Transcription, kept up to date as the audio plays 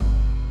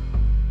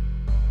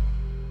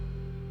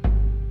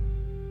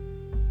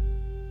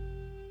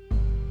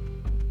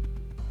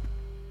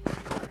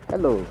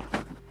Hello,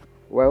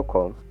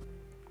 welcome.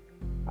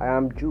 I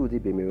am Jude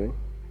Ibemire.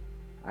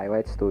 I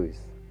write stories.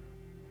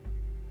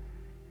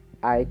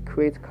 I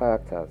create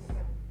characters.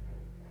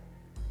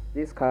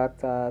 These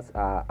characters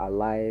are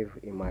alive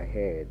in my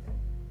head.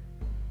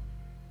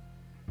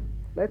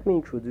 Let me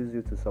introduce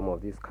you to some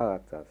of these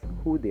characters,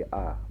 who they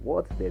are,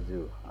 what they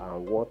do,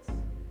 and what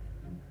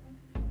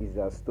is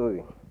their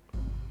story.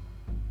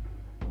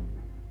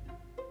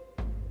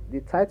 The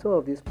title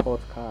of this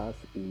podcast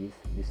is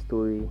The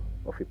Story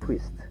of a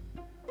Priest.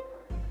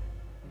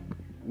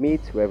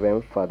 Meet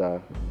Reverend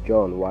Father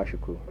John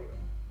Nwachukwu.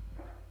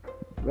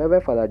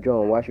 Reverend Father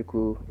John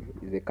Nwachukwu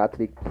is a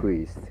Catholic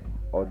priest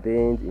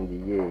ordained in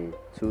the year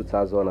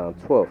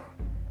 2012.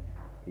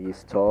 He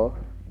is tall,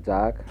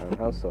 dark, and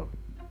handsome.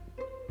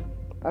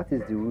 That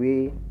is the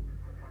way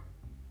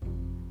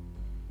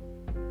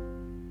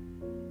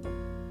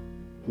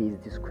his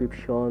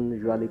description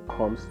usually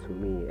comes to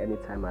me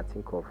anytime I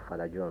think of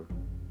Father John.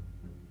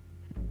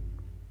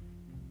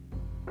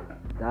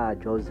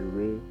 That's just the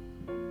way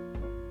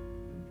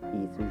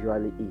it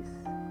usually is.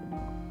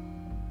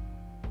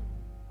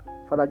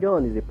 Father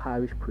John is a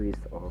parish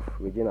priest of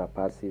Regina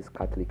Pass's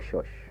Catholic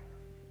Church,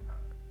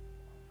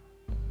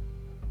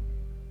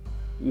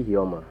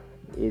 Ihioma,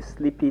 a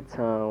sleepy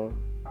town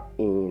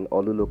in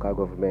Olu local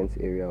government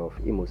area of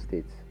Imo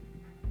State.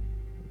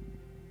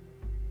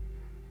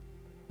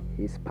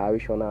 His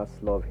parishioners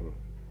love him.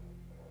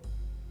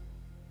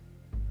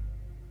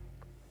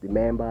 The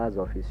members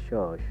of his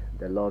church,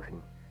 they love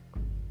him.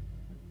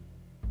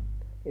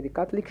 In the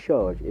Catholic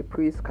Church, a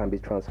priest can be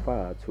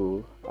transferred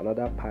to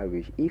another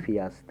parish if he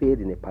has stayed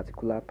in a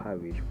particular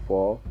parish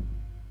for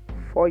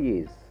 4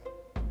 years.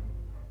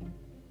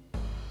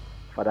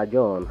 Father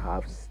John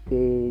has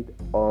stayed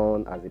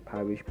on as a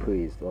parish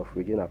priest of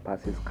Regina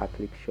Pass's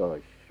Catholic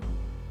Church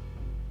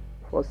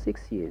for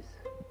 6 years.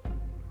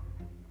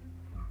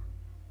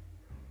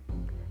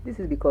 This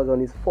is because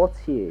on his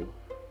 4th year,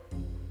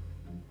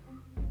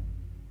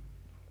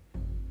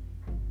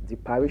 the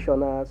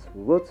parishioners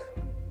wrote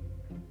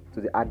to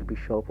the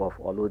Archbishop of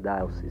Olu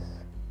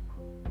Diocese,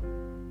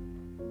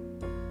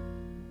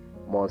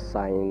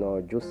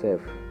 Monsignor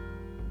Joseph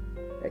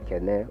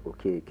Ekene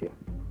Okeke.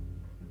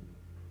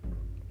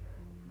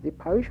 The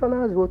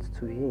parishioners wrote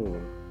to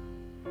him,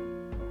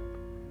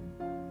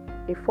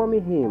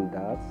 informing him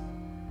that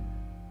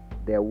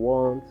they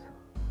want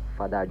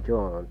Father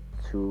John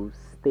to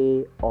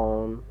stay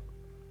on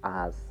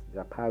as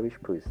the parish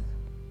priest.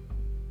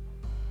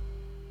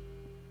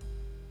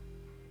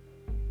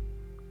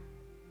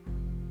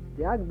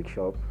 The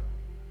Archbishop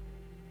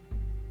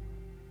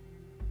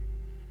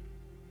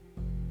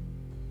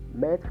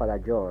met Father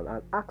John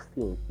and asked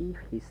him if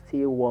he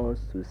still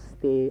wants to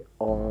stay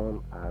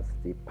on as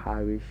the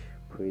parish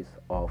priest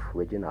of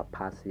Regina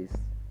Pass's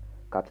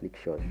Catholic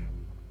Church.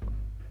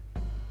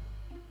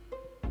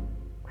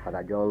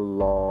 Father John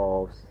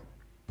loves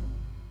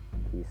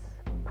his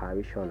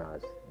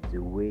parishioners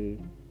the way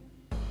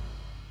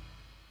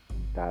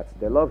that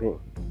they love him.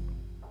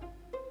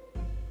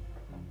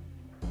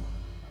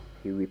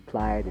 He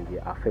replied in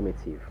the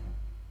affirmative.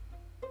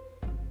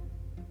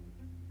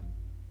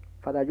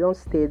 Father John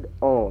stayed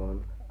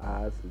on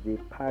as the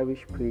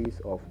parish priest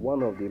of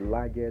one of the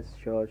largest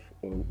churches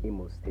in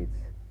Imo State.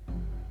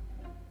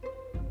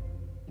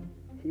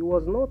 He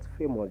was not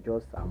famous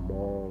just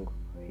among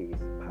his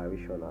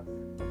parishioners.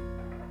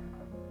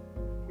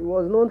 He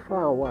was known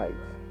far and wide,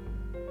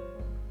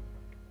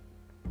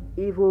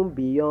 even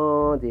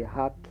beyond the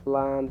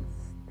heartland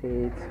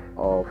state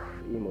of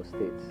Imo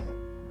State.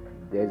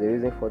 There is a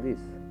reason for this.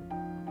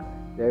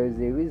 There is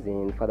a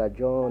reason Father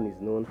John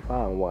is known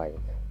far and wide,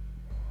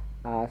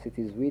 as it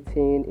is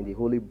written in the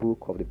Holy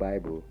Book of the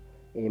Bible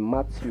in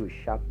Matthew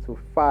chapter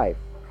 5,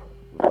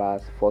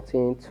 verse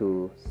 14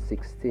 to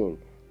 16,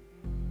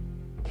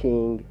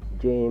 King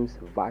James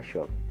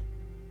Version.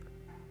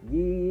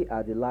 Ye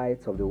are the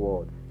lights of the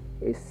world.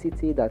 A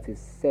city that is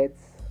set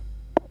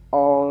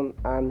on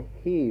an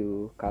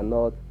hill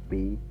cannot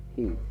be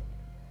hid.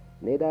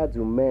 Neither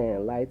do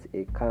men light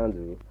a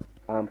candle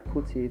and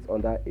put it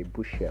under a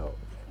bushel,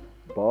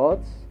 but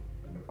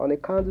on a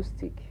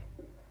candlestick,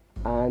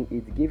 and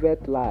it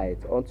giveth light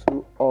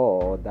unto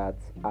all that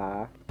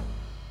are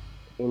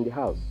in the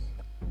house.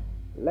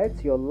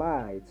 Let your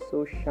light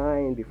so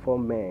shine before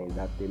men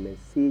that they may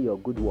see your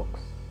good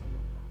works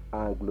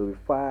and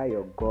glorify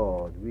your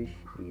God which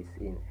is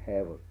in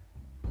heaven.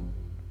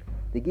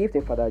 The gift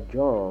in Father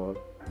John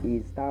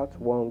is that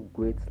one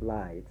great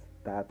light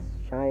that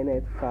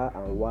shineth far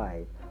and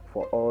wide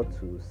for all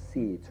to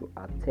see, to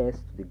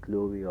attest to the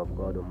glory of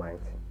God Almighty.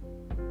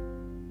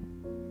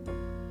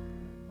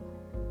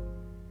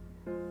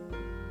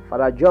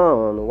 Father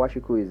John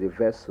Nwachukwu is a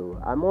vessel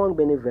among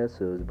many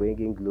vessels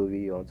bringing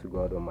glory unto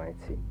God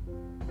Almighty.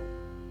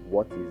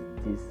 What is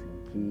this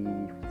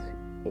gift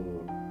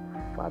in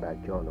Father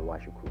John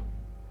Nwachukwu?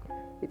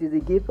 It is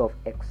the gift of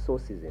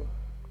exorcism.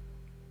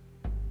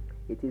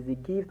 It is the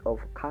gift of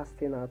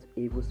casting out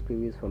evil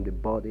spirits from the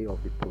body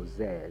of the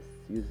possessed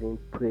using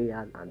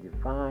prayer and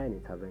divine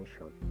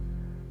intervention.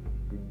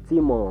 The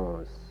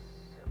demons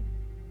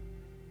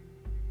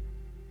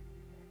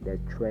they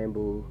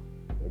tremble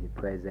in the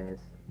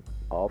presence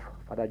of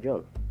Father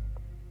John.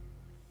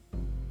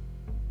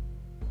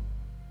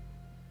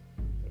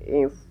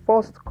 In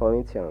 1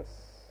 Corinthians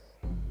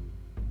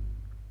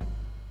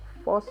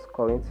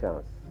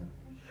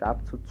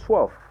chapter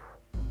 12,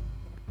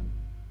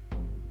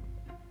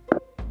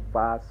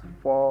 verse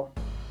 4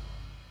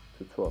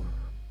 to 12,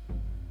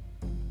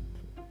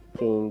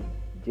 King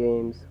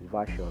James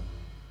Version.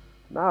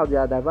 Now there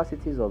are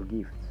diversities of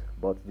gifts,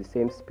 but the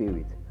same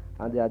Spirit,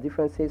 and there are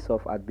differences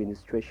of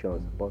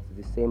administrations, but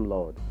the same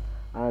Lord,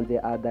 and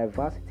there are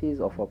diversities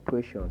of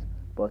operations,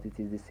 but it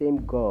is the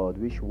same God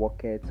which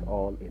worketh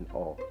all in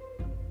all.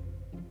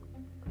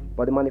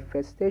 But the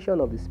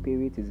manifestation of the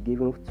Spirit is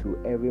given to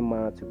every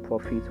man to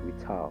profit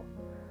withal.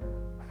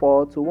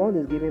 For to one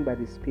is given by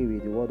the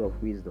Spirit the word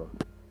of wisdom,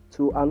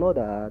 to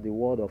another the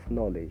word of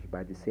knowledge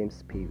by the same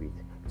Spirit,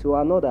 to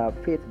another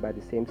faith by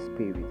the same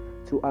Spirit,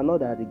 to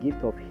another the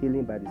gift of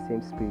healing by the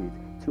same Spirit,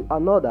 to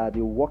another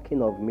the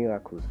working of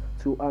miracles,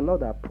 to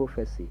another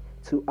prophecy,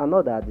 to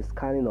another the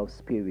scanning of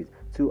spirits,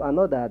 to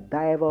another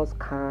divers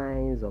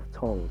kinds of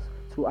tongues,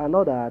 to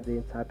another the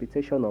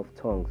interpretation of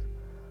tongues.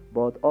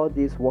 But all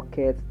this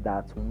worketh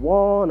that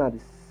one and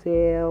the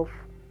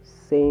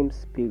same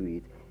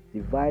Spirit,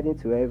 dividing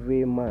to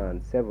every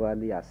man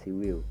severally as he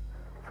will.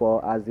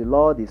 For as the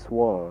Lord is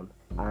one,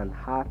 and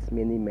hath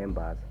many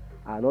members,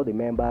 and all the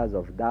members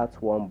of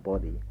that one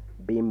body,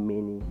 being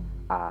many,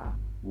 are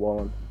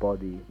one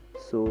body,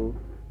 so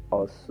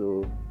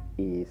also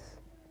is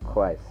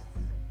Christ.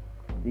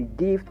 The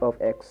gift of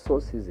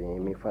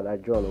exorcism in Father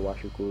John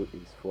Nwachukwu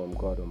is from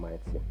God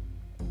Almighty.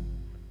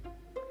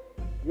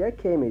 There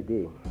came a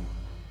day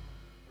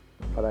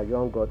Father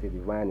John got a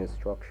divine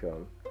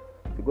instruction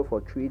to go for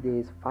 3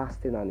 days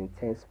fasting and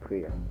intense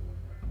prayer.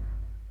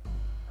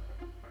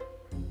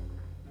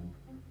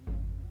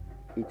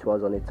 It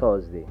was on a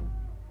Thursday.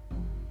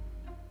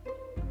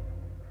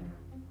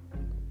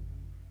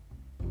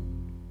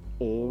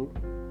 In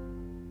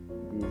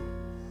the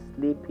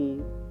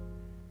sleepy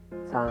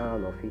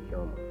town of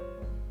Ihioma.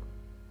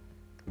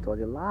 It was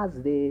the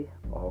last day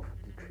of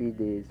the 3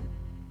 days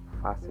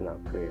fasting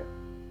and prayer.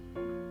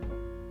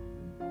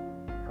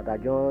 Father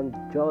John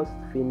just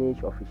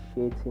finished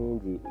officiating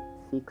the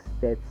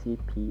 6:30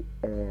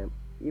 p.m.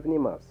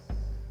 evening mass.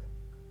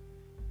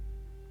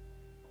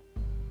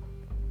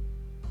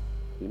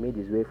 He made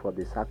his way for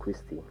the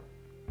sacristy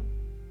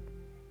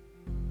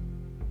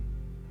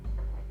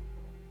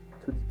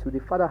to the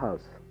Father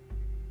house.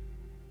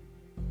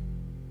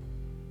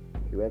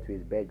 He went to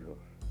his bedroom,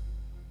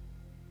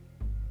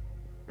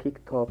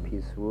 picked up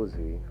his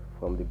rosary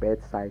from the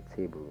bedside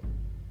table,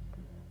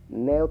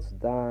 knelt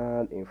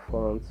down in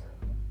front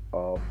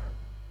of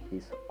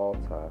his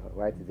altar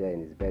right there in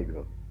his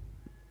bedroom.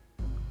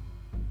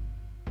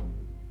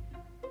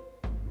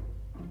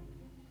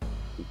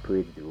 He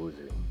prayed the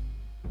rosary.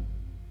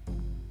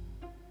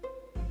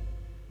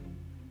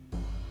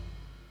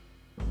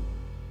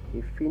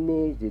 He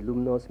finished the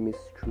luminous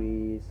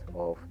mysteries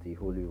of the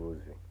Holy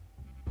Rosary.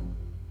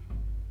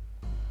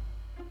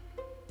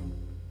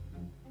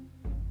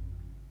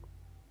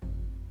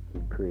 He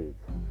prayed.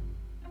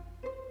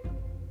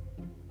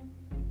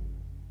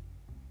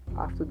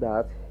 After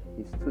that,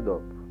 he stood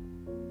up,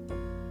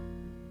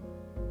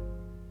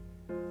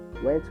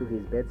 went to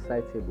his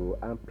bedside table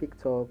and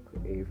picked up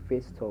a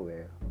face towel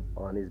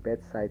on his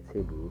bedside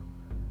table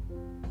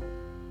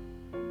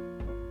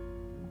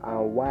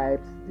and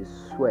wiped the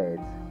sweat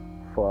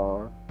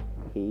from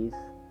his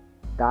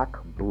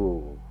dark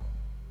brow.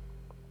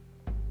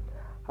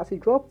 As he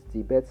dropped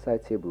the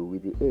bedside table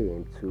with the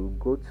aim to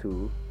go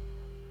to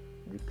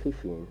the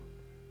kitchen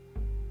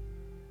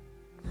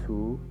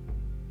to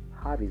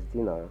have his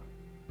dinner,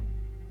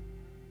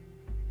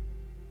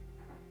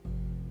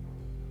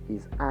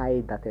 his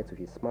eye darted to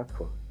his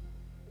smartphone.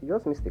 He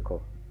just missed the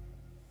call.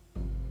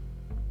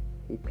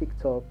 He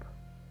picked up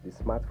the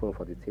smartphone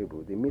for the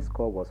table. The missed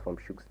call was from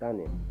Shooks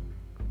Daniel.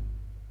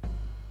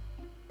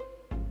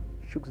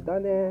 Shooks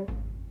Daniel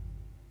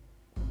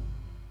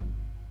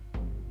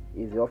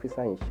is the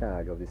officer in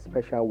charge of the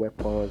Special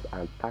Weapons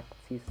and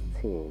Tactics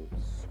Team,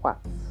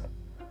 SWAT,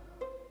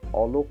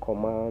 Olo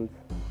Command,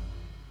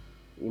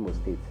 Imo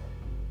State,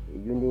 a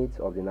unit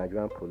of the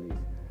Nigerian police.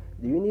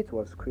 The unit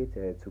was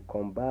created to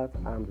combat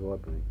armed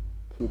robbery,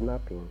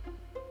 kidnapping,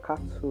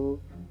 cattle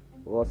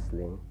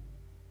rustling,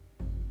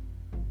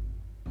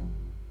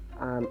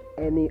 and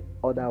any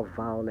other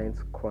violent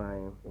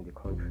crime in the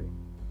country.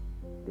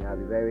 They have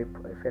been very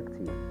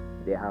effective.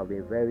 They have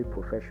been very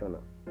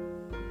professional.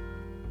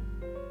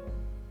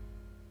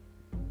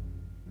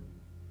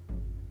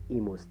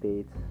 Imo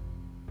State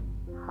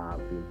have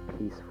been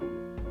peaceful.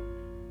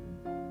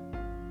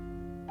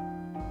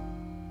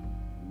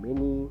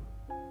 Many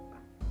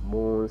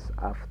months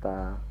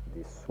after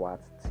the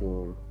SWAT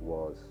team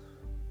was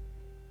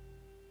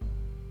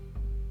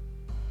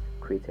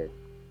created,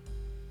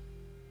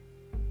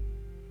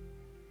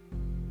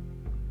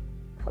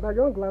 Father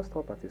John glanced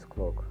up at his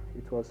clock.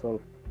 It was some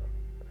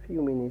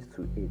few minutes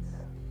to 8.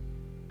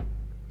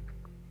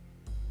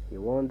 He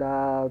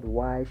wondered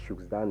why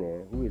Shooks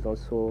Daniel, who is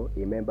also a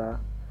member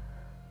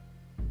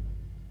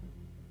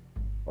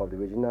of the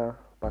Regina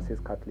Pacis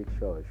Catholic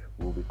Church,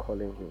 will be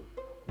calling him.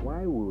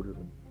 Why would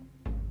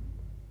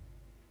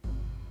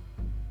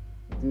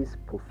this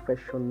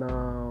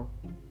professional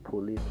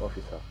police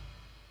officer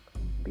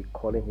be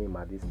calling him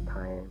at this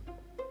time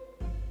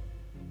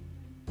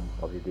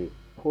of the day?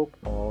 Hope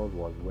all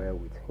was well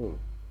with him.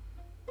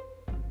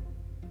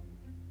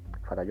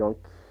 Father John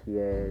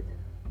cared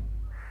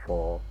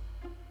for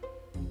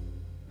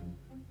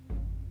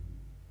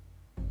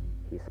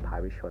his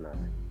parishioners.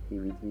 He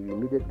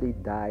immediately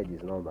dialed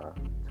his number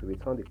to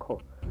return the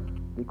call.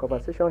 The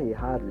conversation he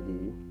had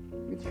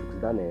with Shooks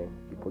Daniel,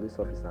 the police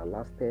officer,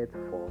 lasted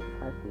for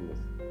 5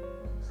 minutes.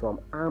 Some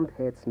armed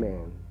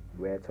herdsmen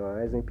were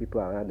terrorizing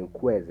people around the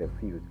Nkweze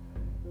field,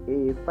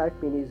 a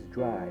 5 minutes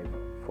drive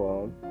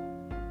from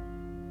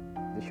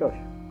the church.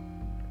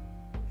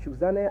 Shooks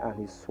Daniel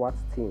and his SWAT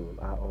team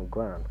are on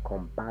ground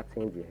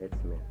combating the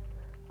herdsmen.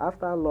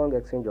 After a long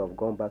exchange of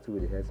gun battle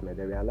with the herdsmen,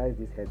 they realized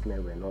these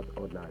herdsmen were not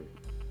ordinary.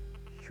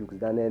 Shooks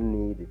Daniel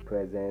needed the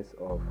presence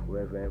of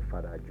Reverend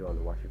Father John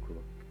Nwachukwu.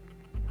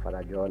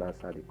 Father John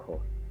answered the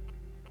call.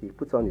 He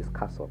put on his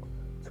cassock,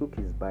 took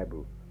his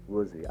Bible,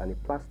 rosary, and a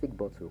plastic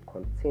bottle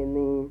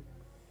containing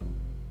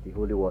the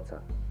holy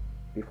water.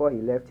 Before he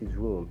left his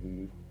room,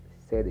 he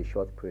said a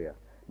short prayer,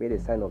 made a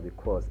sign of the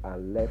cross,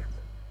 and left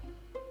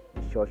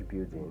the church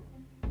building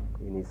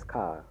in his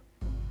car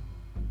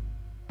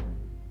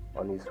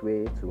on his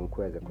way to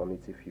Nkweze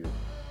Community Field,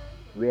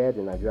 where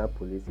the Nigerian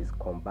police is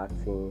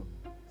combating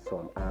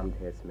some armed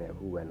herdsmen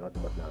who were not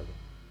ordinary.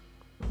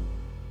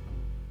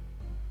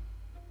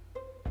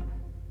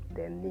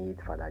 They need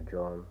Father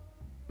John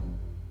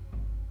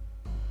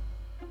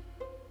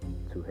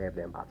to help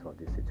them out of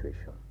this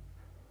situation.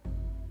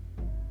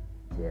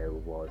 There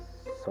was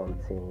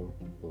something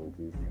in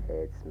these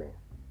herdsmen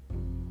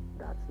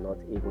that not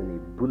even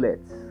a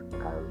bullet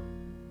can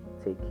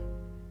take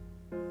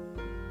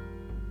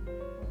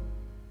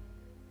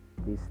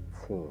this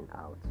thing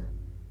out.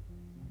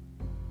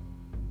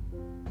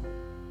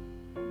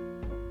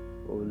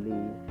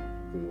 Only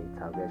the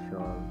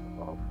intervention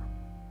of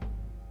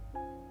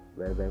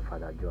Reverend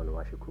Father John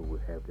Nwachukwu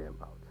will help them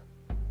out.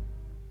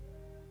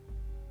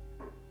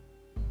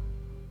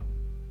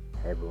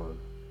 Heaven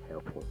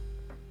help him.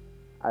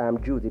 I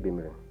am Jude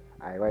Ibimire.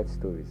 I write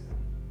stories.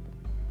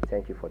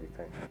 Thank you for the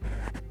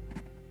time.